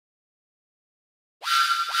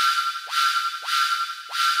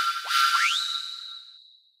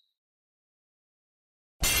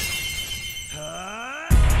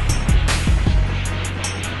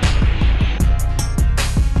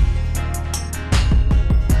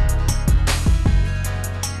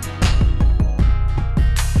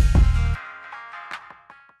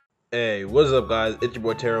Hey, what's up guys? It's your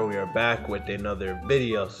boy Terra. We are back with another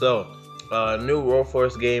video. New Roll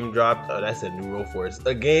game dropped. Oh, that's a new Roll.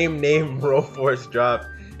 A game named Roll dropped.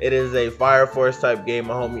 It is a Fire Force type game.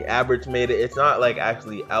 My homie Average made it. It's not like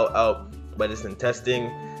actually out, but it's in testing.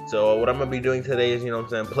 So what I'm gonna be doing today is,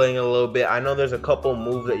 playing a little bit. I know there's a couple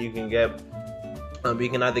moves that you can get. You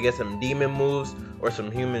can either get some demon moves or some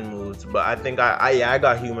human moves. But I think I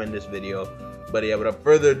got human this video. But yeah, without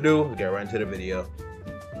further ado, let's get right into the video.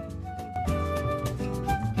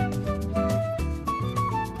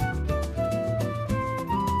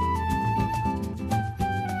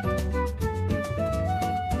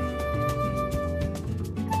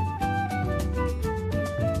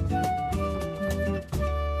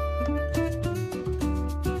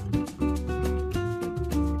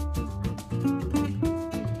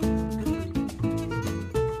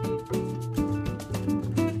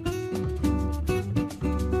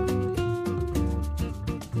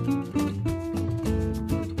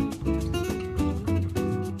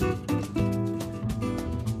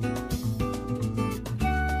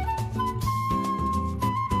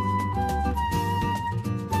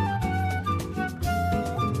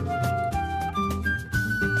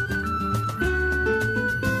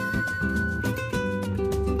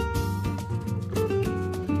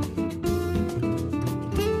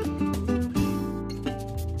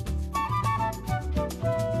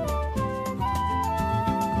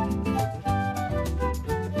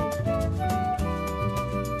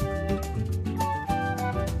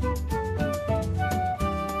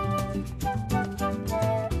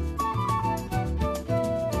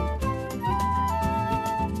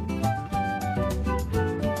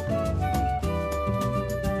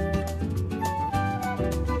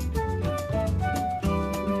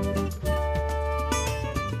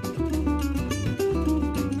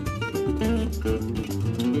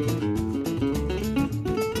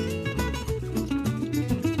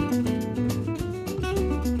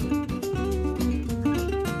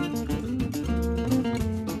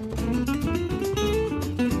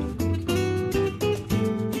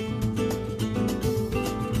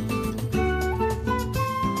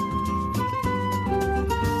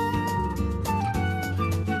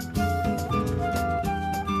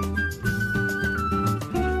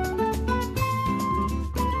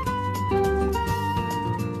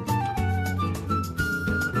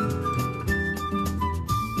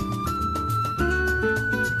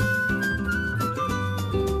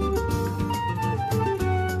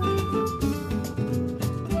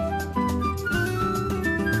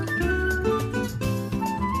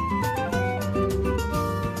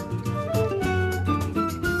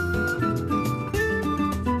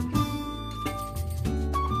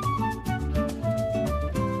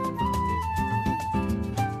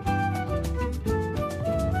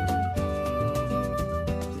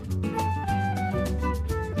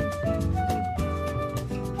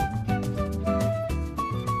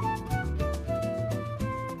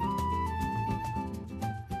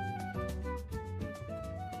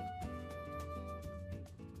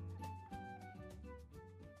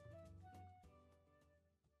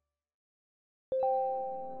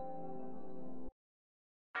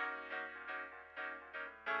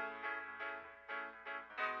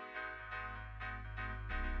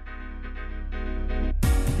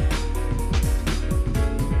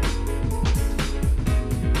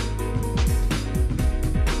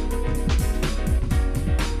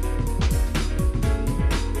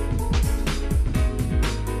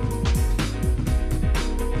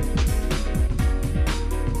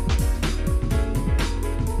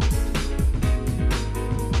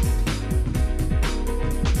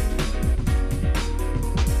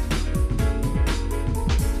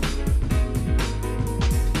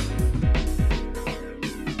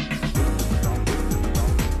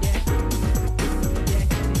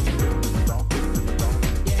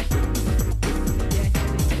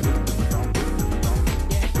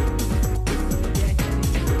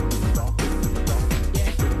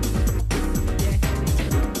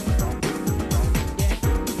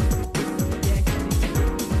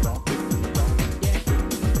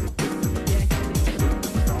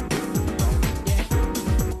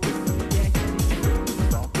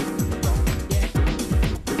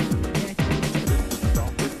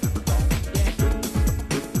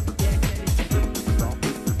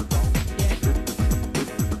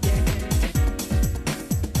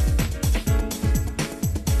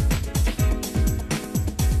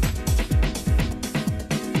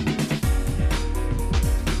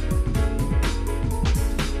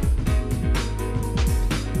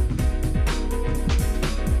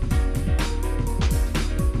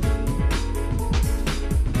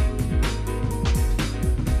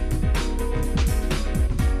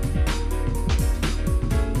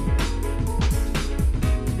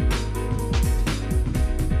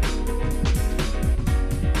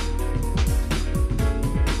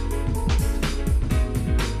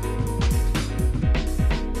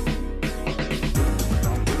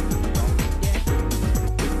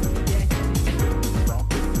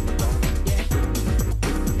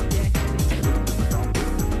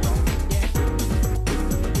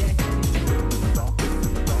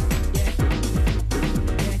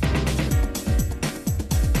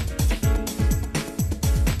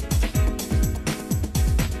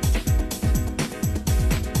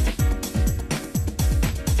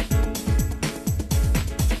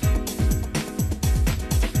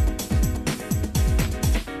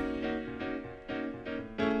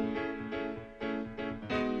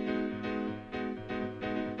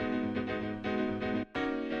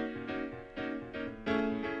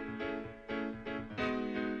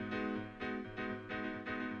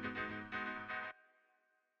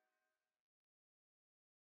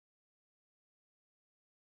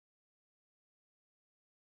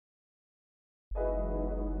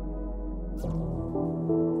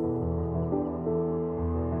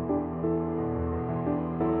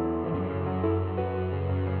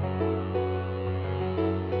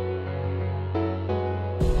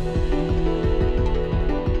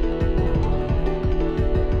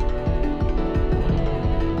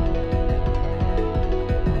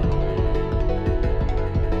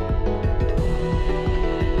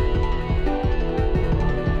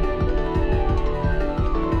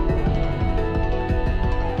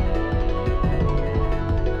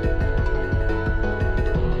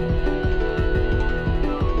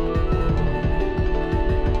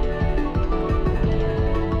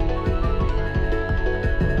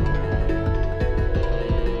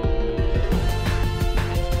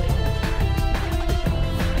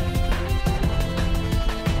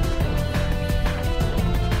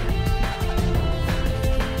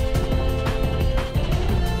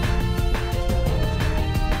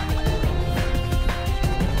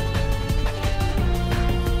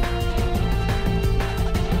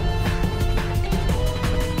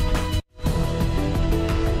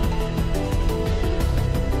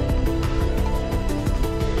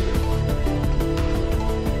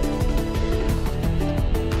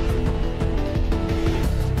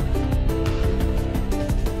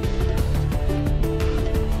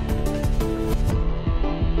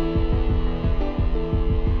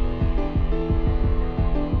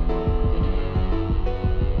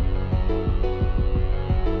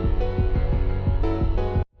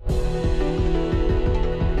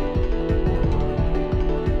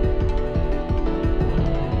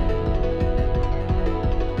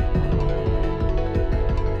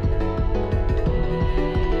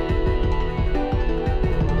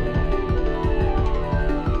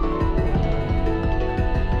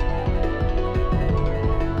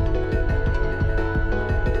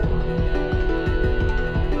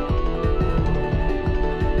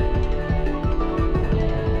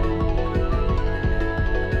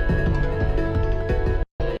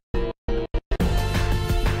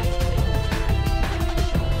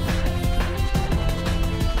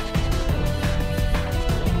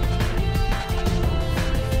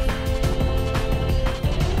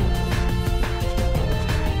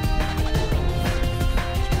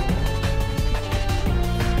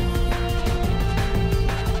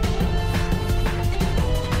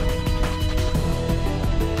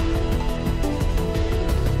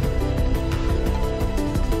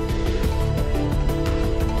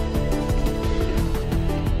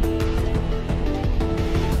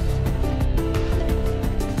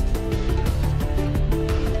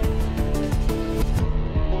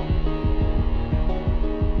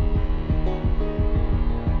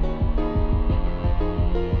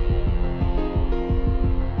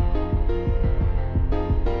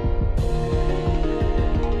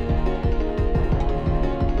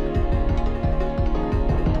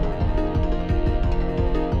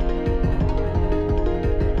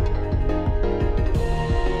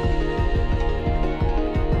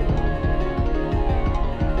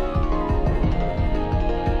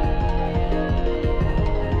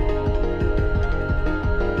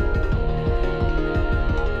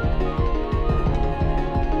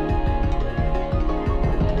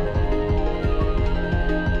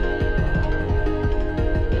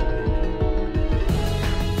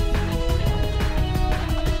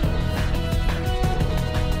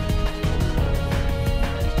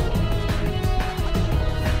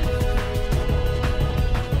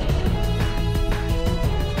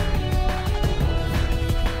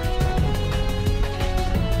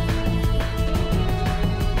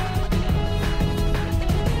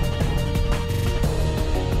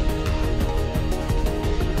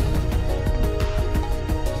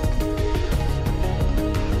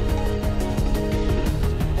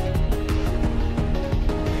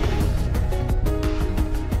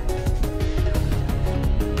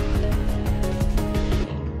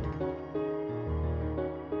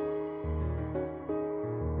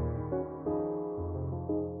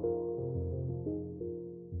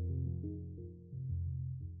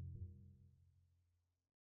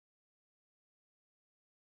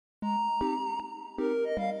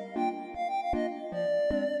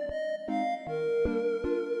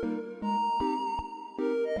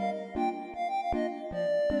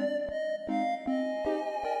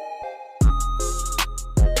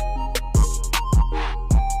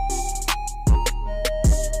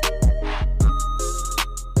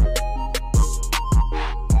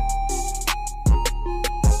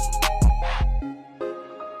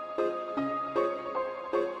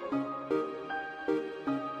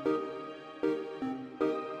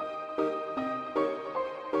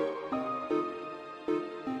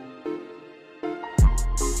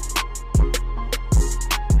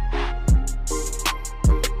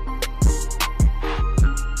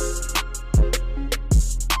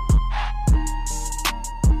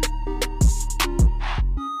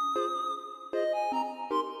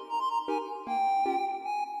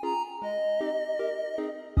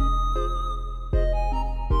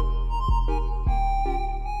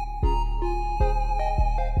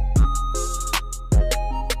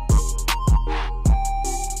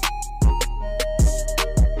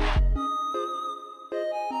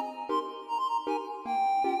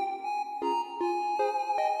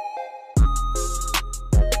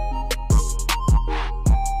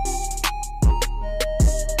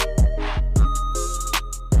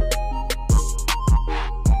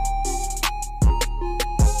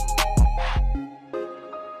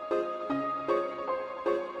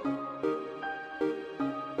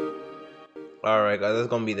 Alright guys, that's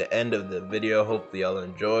gonna be the end of the video. Hopefully y'all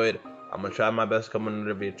enjoyed. I'm gonna try my best to come on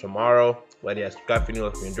another video tomorrow. But yeah, subscribe if you're new,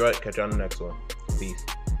 if you enjoyed. Catch you on the next one. Peace.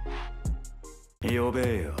 呼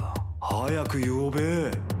べよ。早く呼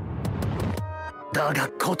べ。だが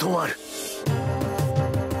断る。